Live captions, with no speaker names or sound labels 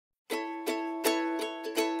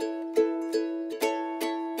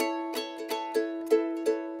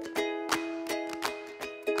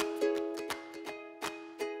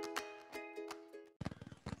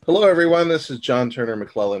Hello, everyone. This is John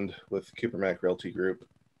Turner-McClelland with Cooper Mac Realty Group,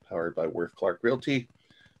 powered by Worth Clark Realty.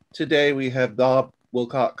 Today, we have Bob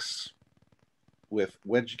Wilcox with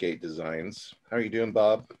Wedgegate Designs. How are you doing,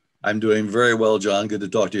 Bob? I'm doing very well, John. Good to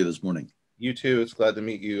talk to you this morning. You too. It's glad to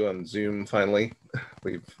meet you on Zoom finally.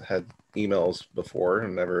 We've had emails before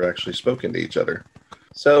and never actually spoken to each other.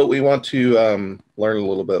 So we want to learn a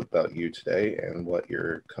little bit about you today and what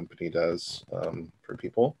your company does for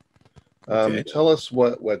people. Okay. Tell us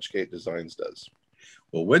what Wedgegate Designs does.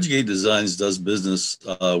 Well, Wedgegate Designs does business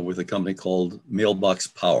with a company called Mailbox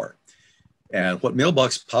Power. And what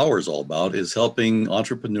Mailbox Power is all about is helping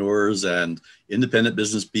entrepreneurs and independent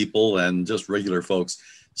business people and just regular folks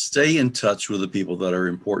stay in touch with the people that are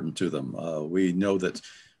important to them. We know that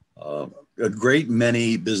a great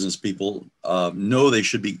many business people know they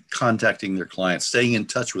should be contacting their clients, staying in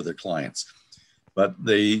touch with their clients, but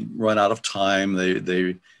they run out of time.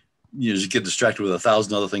 They just get distracted with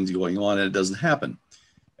 1,000 other things going on, and it doesn't happen.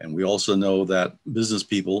 And we also know that business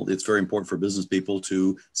people, it's very important for business people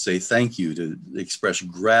to say thank you, to express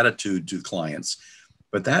gratitude to clients.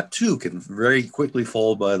 But that too can very quickly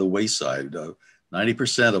fall by the wayside.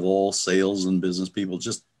 90% of all sales and business people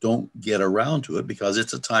just don't get around to it because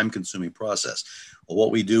it's a time-consuming process. Well,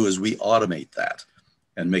 what we do is we automate that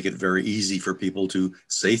and make it very easy for people to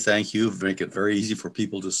say thank you, make it very easy for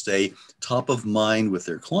people to stay top of mind with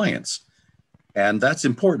their clients. And that's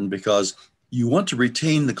important because you want to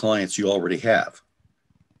retain the clients you already have.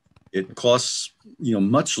 It costs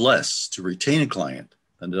much less to retain a client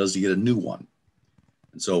than it does to get a new one.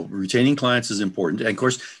 And so retaining clients is important. And of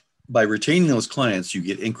course, by retaining those clients, you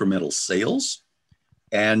get incremental sales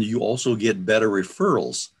and you also get better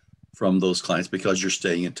referrals from those clients because you're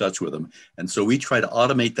staying in touch with them. And so we try to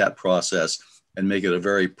automate that process and make it a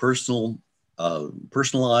very personalized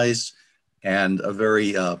and a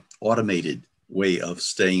very automated way of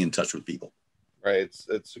staying in touch with people. Right.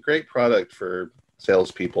 It's a great product for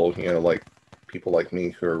salespeople, like people like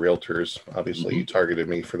me who are realtors. Obviously, you targeted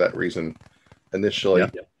me for that reason initially.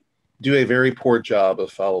 Yeah. Do a very poor job of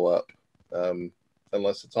follow-up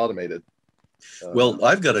unless it's automated. Well,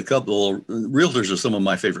 I've got a couple. Realtors are some of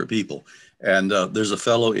my favorite people. And there's a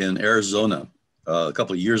fellow in Arizona a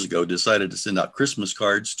couple of years ago decided to send out Christmas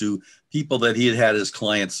cards to people that he had as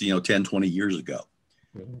clients, 10, 20 years ago.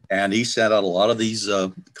 Mm-hmm. And he sent out a lot of these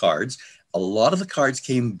cards. A lot of the cards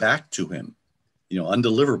came back to him,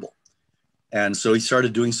 undeliverable. And so he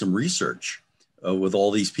started doing some research with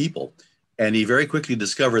all these people. And he very quickly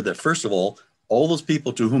discovered that, first of all those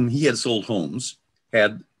people to whom he had sold homes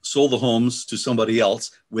had sold the homes to somebody else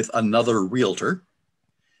with another realtor.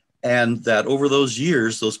 And that over those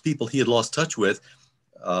years, those people he had lost touch with,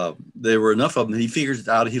 there were enough of them that he figured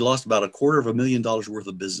out he lost about $250,000 worth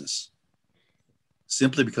of business.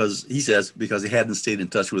 Simply because, he says, because he hadn't stayed in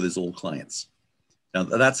touch with his old clients. Now,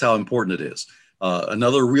 that's how important it is.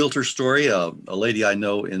 Another realtor story, a lady I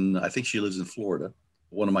know I think she lives in Florida,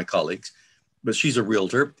 one of my colleagues, but she's a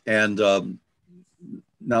realtor. And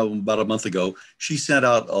now about a month ago, she sent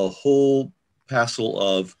out a whole parcel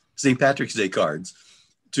of St. Patrick's Day cards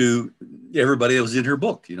to everybody that was in her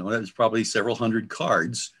book. That was probably several hundred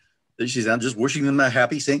cards that she sent, just wishing them a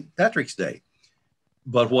happy St. Patrick's Day.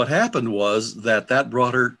 But what happened was that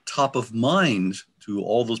brought her top of mind to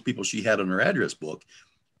all those people she had on her address book.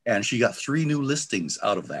 And she got 3 new listings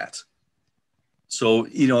out of that. So,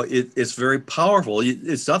 it's very powerful.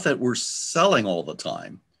 It's not that we're selling all the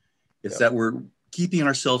time. It's that we're keeping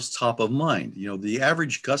ourselves top of mind. The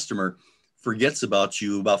average customer forgets about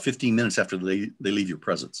you about 15 minutes after they leave your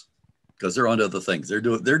presence because they're on to other things. They're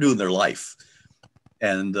doing their life.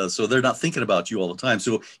 And so they're not thinking about you all the time.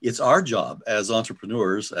 So it's our job as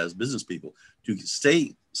entrepreneurs, as business people, to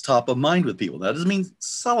stay top of mind with people. That doesn't mean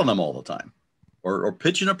selling them all the time or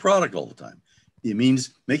pitching a product all the time. It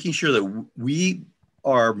means making sure that we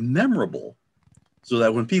are memorable so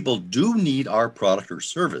that when people do need our product or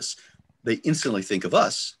service, they instantly think of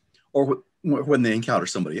us. Or when they encounter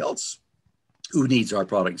somebody else who needs our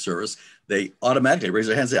product and service, they automatically raise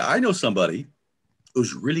their hand and say, I know somebody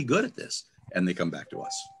who's really good at this. And they come back to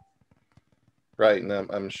us. Right. And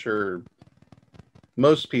I'm sure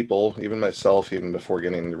most people, even myself, even before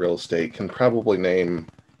getting into real estate, can probably name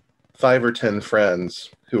 5 or 10 friends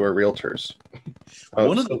who are realtors.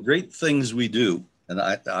 One of the great things we do, and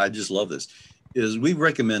I just love this, is we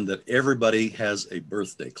recommend that everybody has a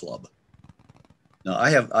birthday club. Now, I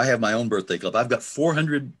have my own birthday club. I've got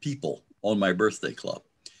 400 people on my birthday club.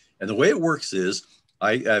 And the way it works is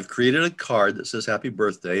I've created a card that says happy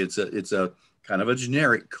birthday. It's a kind of a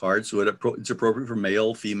generic card, so it's appropriate for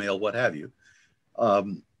male, female, what have you.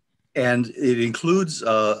 And it includes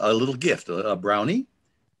a little gift, a brownie,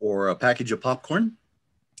 or a package of popcorn,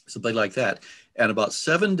 something like that. And about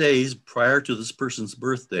 7 days prior to this person's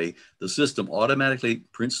birthday, the system automatically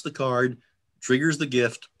prints the card, triggers the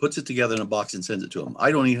gift, puts it together in a box and sends it to them.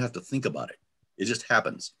 I don't even have to think about it. It just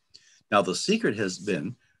happens. Now, the secret has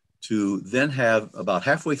been to then have about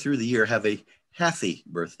halfway through the year, have a halfy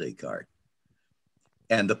birthday card.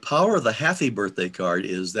 And the power of the halfy birthday card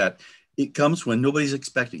is that it comes when nobody's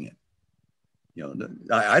expecting it. You know,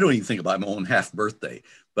 I don't even think about my own half birthday,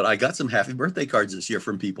 but I got some happy birthday cards this year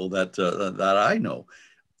from people that that I know,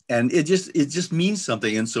 and it just means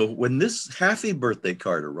something. And so when this happy birthday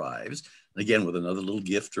card arrives, again with another little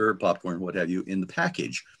gift or popcorn, what have you, in the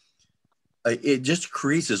package, it just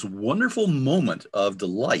creates this wonderful moment of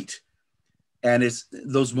delight, and it's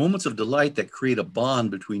those moments of delight that create a bond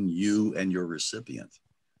between you and your recipient.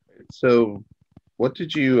 So, what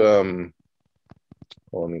did you?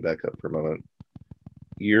 Well, let me back up for a moment.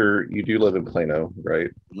 You do live in Plano,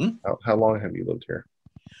 right? Mm-hmm. How long have you lived here?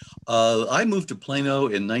 I moved to Plano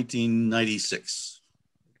in 1996.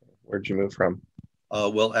 Where'd you move from?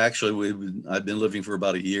 Well, actually, I've been living for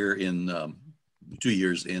about a year 2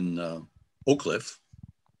 years in Oak Cliff.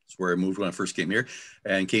 That's where I moved when I first came here,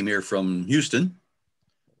 and came here from Houston.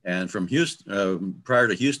 And from Houston, prior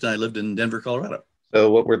to Houston, I lived in Denver, Colorado.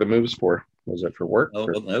 So, what were the moves for? Was it for work? Oh,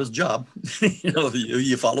 well, that was a job.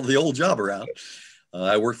 You follow the old job around.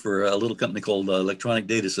 I worked for a little company called Electronic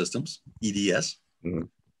Data Systems, EDS, mm-hmm.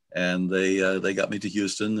 and they got me to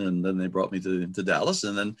Houston, and then they brought me to Dallas,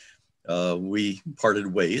 and then we parted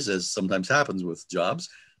ways, as sometimes happens with jobs.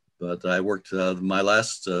 But I worked, my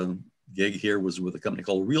last gig here was with a company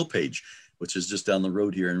called Realty, which is just down the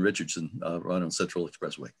road here in Richardson, right on Central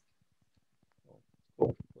Expressway.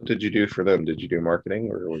 Cool. What did you do for them? Did you do marketing,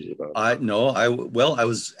 or was it about? I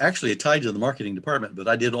was actually tied to the marketing department, but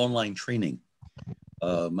I did online training.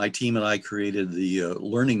 My team and I created the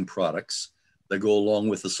learning products that go along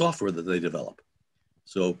with the software that they develop.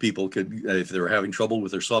 So people could, if they were having trouble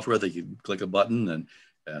with their software, they could click a button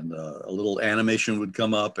and a little animation would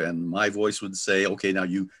come up, and my voice would say, okay, now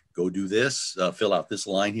you go do this, fill out this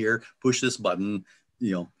line here, push this button,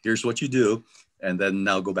 here's what you do, and then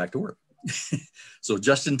now go back to work. So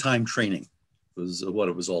just-in-time training was what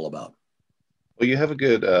it was all about. Well, you have a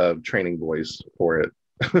good training voice for it.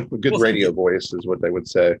 A good radio voice is what they would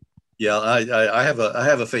say. Yeah, I have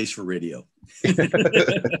a face for radio.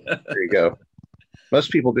 There you go.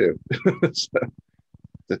 Most people do. So,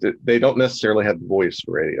 they don't necessarily have the voice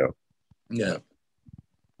for radio. Yeah.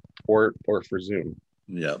 Or for Zoom.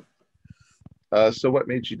 Yeah. So what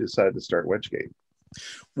made you decide to start Wedgegate?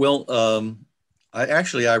 Well,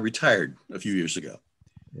 I retired a few years ago.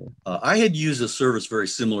 Yeah. I had used a service very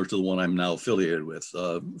similar to the one I'm now affiliated with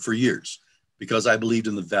for years, because I believed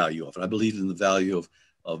in the value of it. I believed in the value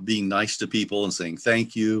of being nice to people and saying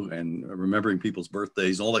thank you and remembering people's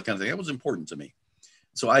birthdays and all that kind of thing. That was important to me.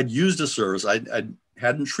 So I'd used a service. I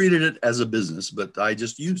hadn't treated it as a business, but I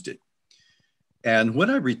just used it. And when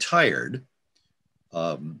I retired,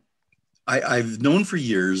 I've known for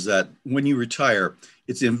years that when you retire,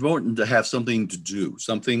 it's important to have something to do,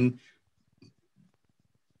 something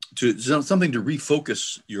to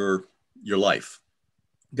refocus your life.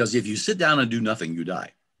 Because if you sit down and do nothing, you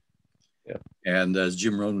die. Yeah. And as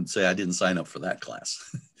Jim Rohn would say, I didn't sign up for that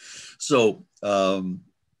class. So,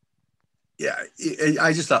 yeah,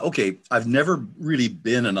 I just thought, okay, I've never really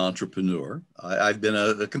been an entrepreneur. I've been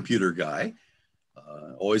a computer guy.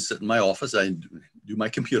 Always sit in my office. I do my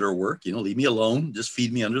computer work, leave me alone, just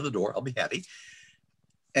feed me under the door. I'll be happy.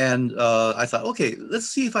 And I thought, okay, let's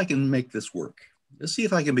see if I can make this work. Let's see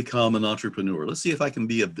if I can become an entrepreneur. Let's see if I can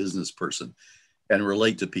be a business person and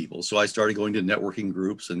relate to people. So I started going to networking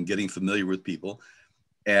groups and getting familiar with people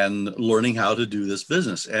and learning how to do this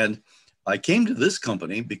business. And I came to this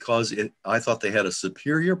company because I thought they had a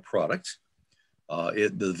superior product.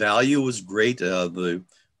 The value was great. The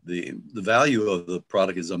value of the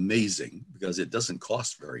product is amazing because it doesn't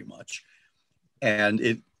cost very much. And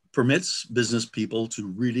it permits business people to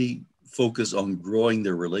really focus on growing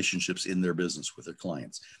their relationships in their business with their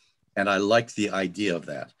clients. And I liked the idea of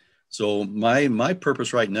that. So my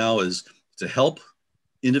purpose right now is to help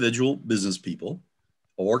individual business people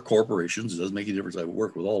or corporations, it doesn't make any difference, I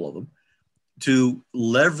work with all of them, to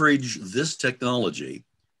leverage this technology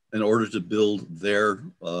in order to build their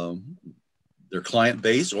client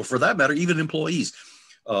base, or for that matter, even employees.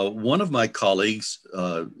 One of my colleagues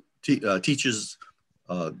teaches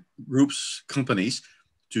groups, companies,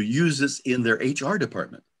 to use this in their HR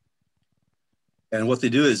department. And what they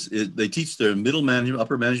do is they teach their middle management,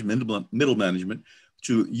 upper management, middle management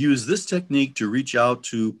to use this technique to reach out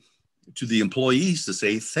to the employees to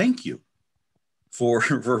say thank you. for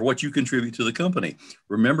what you contribute to the company.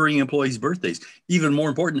 Remembering employees' birthdays. Even more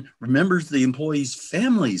important, remembers the employees'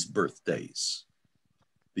 families' birthdays.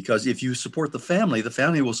 Because if you support the family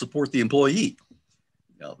will support the employee.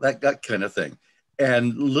 That kind of thing.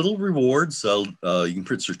 And little rewards, you can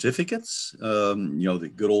print certificates,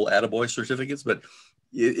 the good old attaboy certificates, but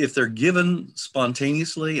if they're given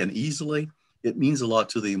spontaneously and easily, it means a lot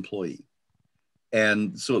to the employee.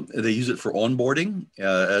 And so they use it for onboarding,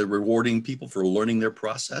 rewarding people for learning their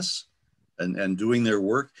process and doing their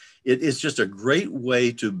work. It is just a great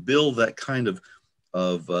way to build that kind of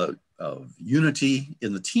unity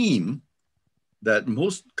in the team that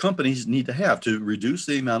most companies need to have to reduce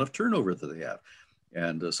the amount of turnover that they have.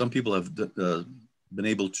 And some people have been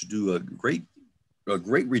able to do a great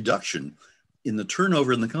reduction in the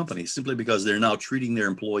turnover in the company simply because they're now treating their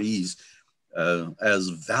employees as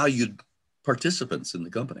valued participants in the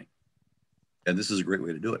company. And this is a great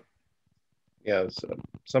way to do it. Yeah, so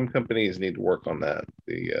some companies need to work on that.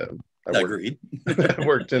 Agreed. I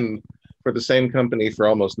worked for the same company for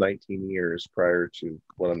almost 19 years prior to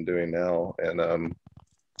what I'm doing now, and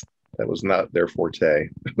that was not their forte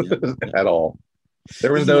at all.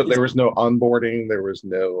 There was no onboarding. There was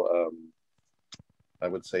no, I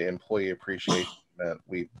would say, employee appreciation. That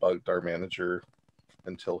we bugged our manager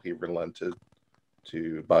until he relented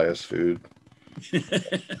to buy us food. And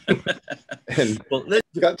it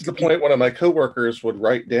got to the point one of my coworkers would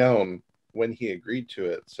write down when he agreed to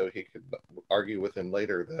it so he could argue with him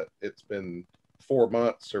later that it's been 4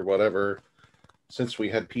 months or whatever since we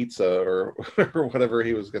had pizza or whatever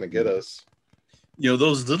he was going to get us.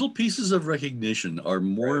 Those little pieces of recognition are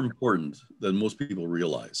more important than most people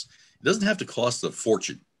realize. It doesn't have to cost a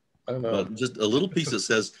fortune. I don't know. But just a little piece that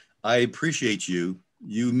says, I appreciate you.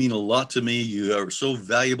 You mean a lot to me. You are so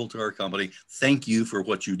valuable to our company. Thank you for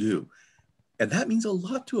what you do. And that means a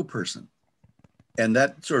lot to a person. And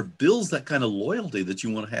that sort of builds that kind of loyalty that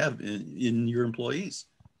you want to have in your employees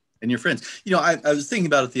and your friends. I was thinking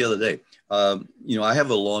about it the other day. I have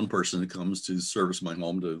a lawn person that comes to service my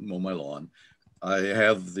home to mow my lawn. I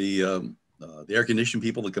have the air conditioning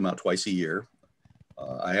people that come out twice a year.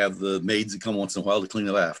 I have the maids that come once in a while to clean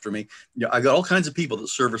up after me. I got all kinds of people that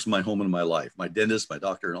service my home and my life, my dentist, my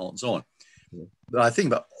doctor, and all and so on. Yeah. But I think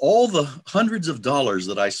about all the hundreds of dollars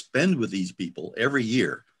that I spend with these people every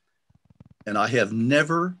year, and I have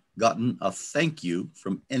never gotten a thank you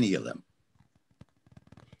from any of them.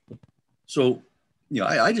 So,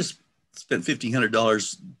 I just spent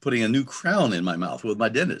 $1,500 putting a new crown in my mouth with my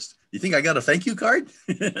dentist. You think I got a thank you card?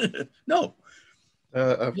 No.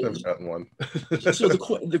 I've never gotten one. So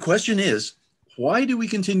the question is, why do we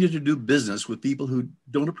continue to do business with people who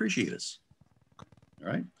don't appreciate us?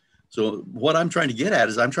 All right. So what I'm trying to get at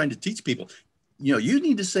is I'm trying to teach people, you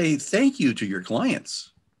need to say thank you to your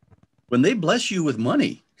clients when they bless you with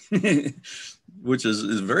money, which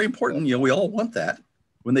is very important. We all want that.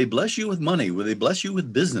 When they bless you with money, when they bless you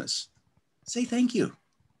with business, say thank you.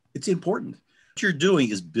 It's important. What you're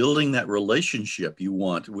doing is building that relationship you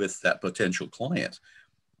want with that potential client.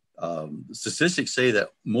 Statistics say that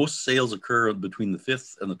most sales occur between the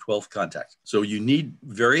 5th and the 12th contact. So you need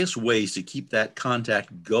various ways to keep that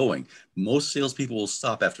contact going. Most salespeople will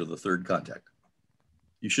stop after the 3rd contact.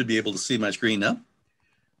 You should be able to see my screen now.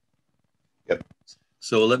 Yep.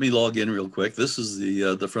 So let me log in real quick. This is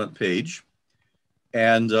the front page.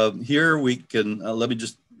 And here we can, let me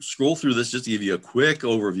just scroll through this just to give you a quick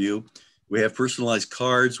overview. We have personalized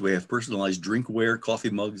cards. We have personalized drinkware, coffee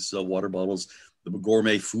mugs, water bottles, the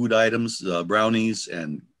gourmet food items, brownies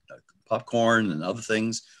and popcorn and other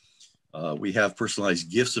things. We have personalized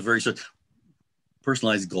gifts of various sorts.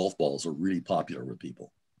 Personalized golf balls are really popular with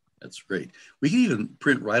people. That's great. We can even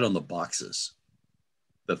print right on the boxes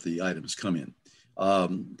that the items come in.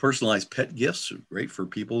 Personalized pet gifts are great for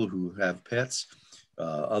people who have pets.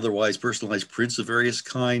 Otherwise, personalized prints of various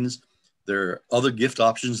kinds. There are other gift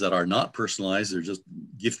options that are not personalized. They're just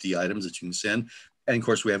gifty items that you can send. And of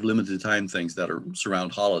course, we have limited time things that are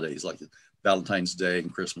surround holidays like Valentine's Day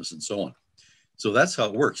and Christmas and so on. So that's how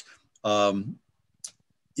it works.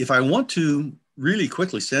 If I want to really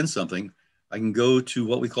quickly send something, I can go to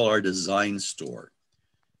what we call our design store.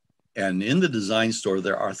 And in the design store,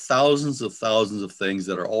 there are thousands of things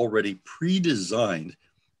that are already pre-designed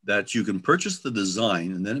that you can purchase the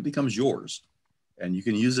design and then it becomes yours. And you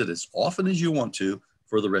can use it as often as you want to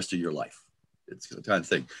for the rest of your life. It's the kind of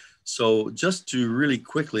thing. So just to really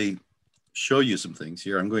quickly show you some things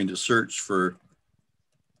here, I'm going to search for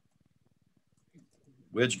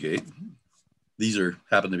Wedgegate. These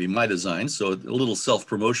happen to be my designs, so a little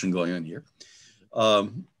self-promotion going on here.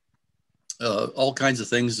 All kinds of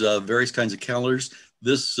things, various kinds of calendars.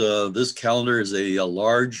 This calendar is a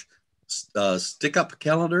large stick-up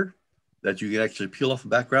calendar that you can actually peel off the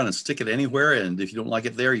background and stick it anywhere. And if you don't like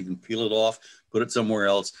it there, you can peel it off, put it somewhere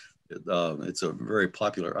else. It's a very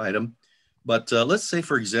popular item. But let's say,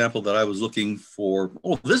 for example, that I was looking for,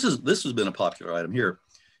 this has been a popular item here,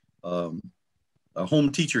 a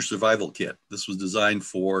home teacher survival kit. This was designed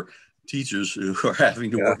for teachers who are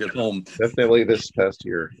having to work at home. Definitely this past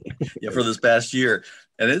year. Yeah, for this past year.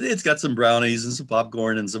 And it's got some brownies and some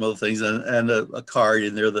popcorn and some other things, and a card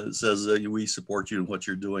in there that says, we support you in what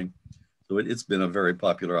you're doing. So it's been a very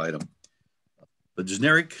popular item. The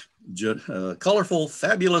generic, colorful,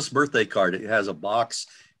 fabulous birthday card. It has a box,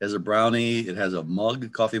 has a brownie, it has a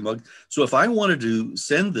mug, coffee mug. So if I wanted to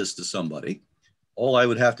send this to somebody, all I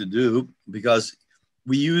would have to do, because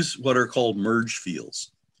we use what are called merge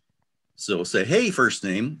fields. So say, hey, first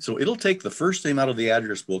name. So it'll take the first name out of the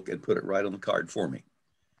address book and put it right on the card for me.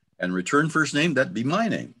 And return first name, that'd be my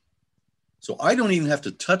name. So I don't even have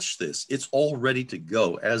to touch this. It's all ready to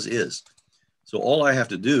go as is. So all I have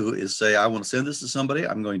to do is say, I want to send this to somebody.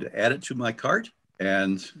 I'm going to add it to my cart,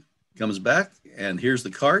 and it comes back, and here's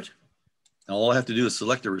the cart. And all I have to do is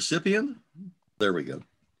select a recipient. There we go.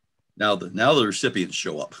 Now the recipients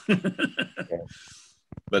show up.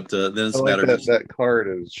 But then it's a matter of that card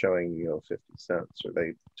is showing 50 cents. Are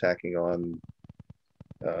they tacking on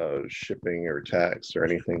shipping or tax or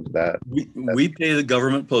anything to that? We pay the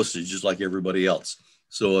government postage just like everybody else.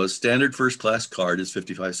 So a standard first class card is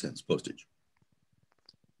 55 cents postage.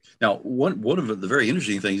 Now, one of the very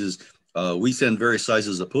interesting things is we send various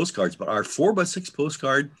sizes of postcards, but our 4x6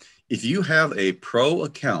 postcard, if you have a pro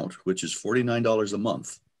account, which is $49 a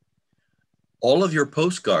month, all of your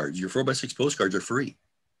postcards, your 4x6 postcards, are free.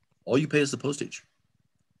 All you pay is the postage.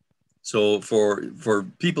 So for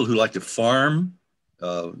people who like to farm,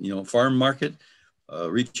 farm market,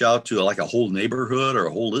 reach out to like a whole neighborhood or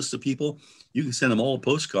a whole list of people, you can send them all a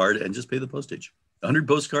postcard and just pay the postage. 100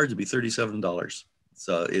 postcards would be $37.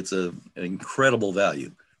 So it's an incredible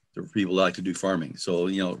value for people who like to do farming. So,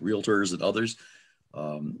 realtors and others.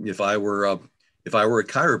 If I were a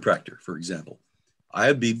chiropractor, for example,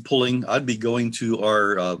 I'd be going to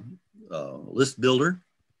our list builder,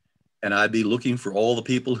 and I'd be looking for all the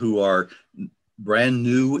people who are brand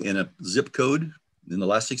new in a zip code in the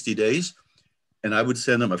last 60 days. And I would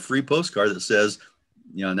send them a free postcard that says,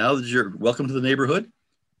 now that you're welcome to the neighborhood.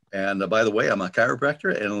 And by the way, I'm a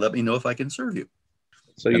chiropractor, and let me know if I can serve you.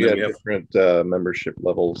 So you have different membership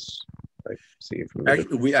levels. I see from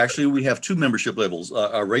we have two membership levels.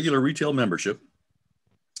 Our regular retail membership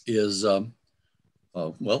is,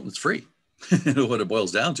 it's free. What it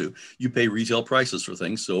boils down to, you pay retail prices for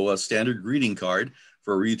things. So a standard greeting card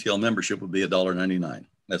for a retail membership would be $1.99.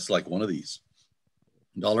 That's like one of these.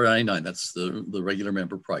 $1.99. That's the regular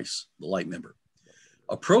member price, the light member.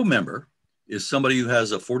 A pro member is somebody who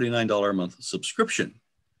has a $49 a month subscription.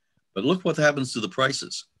 But look what happens to the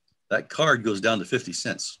prices. That card goes down to 50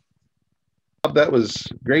 cents. That was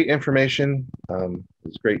great information. It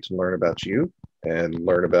was great to learn about you and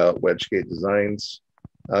learn about Wedgegate Designs.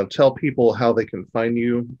 Tell people how they can find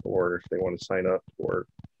you, or if they want to sign up, or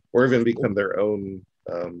even become their own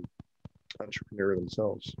entrepreneur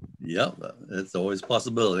themselves. Yeah, it's always a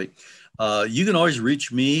possibility. You can always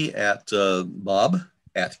reach me at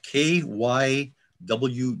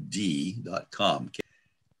bob@kywd.com.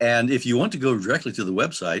 And if you want to go directly to the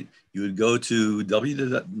website, you would go to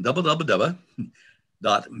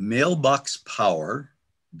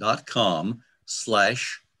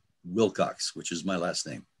www.mailboxpower.com/Wilcox, which is my last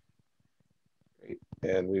name. Great.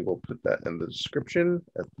 And we will put that in the description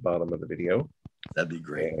at the bottom of the video. That'd be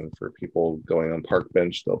great. And for people going on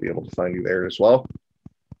Parkbench, they'll be able to find you there as well.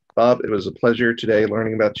 Bob, it was a pleasure today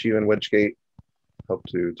learning about you and Wedgegate. Hope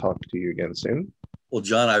to talk to you again soon. Well,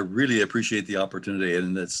 John, I really appreciate the opportunity,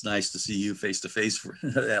 and it's nice to see you face to face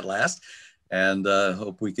at last. And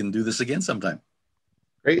hope we can do this again sometime.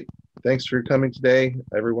 Great. Thanks for coming today.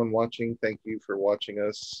 Everyone watching, thank you for watching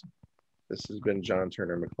us. This has been John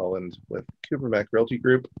Turner-McClelland with Cooper Mac Realty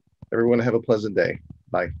Group. Everyone have a pleasant day.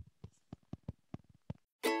 Bye.